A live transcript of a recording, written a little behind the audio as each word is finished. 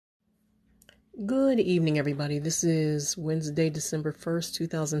Good evening, everybody. This is Wednesday, December 1st,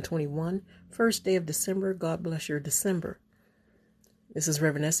 2021. First day of December. God bless your December. This is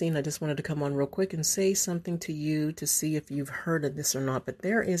Reverend Essie, and I just wanted to come on real quick and say something to you to see if you've heard of this or not. But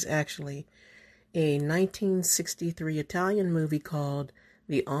there is actually a 1963 Italian movie called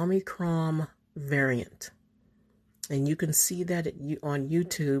The Omicron Variant. And you can see that on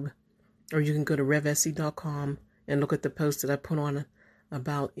YouTube, or you can go to revessie.com and look at the post that I put on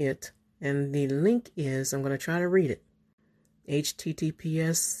about it. And the link is, I'm going to try to read it,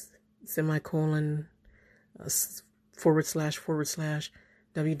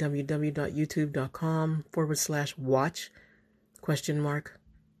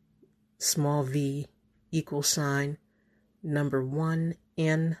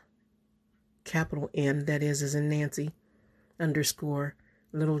 capital N, that is as in Nancy, underscore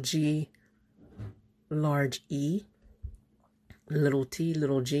little g large E, little t,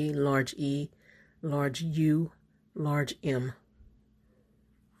 little g, large E, large U, large M.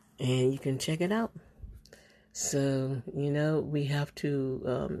 And you can check it out. So, we have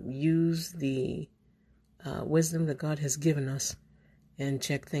to use the wisdom that God has given us and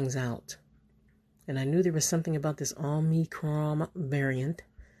check things out. And I knew there was something about this Omicron variant.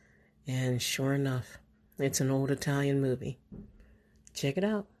 And sure enough, it's an old Italian movie. Check it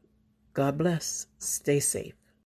out. God bless. Stay safe.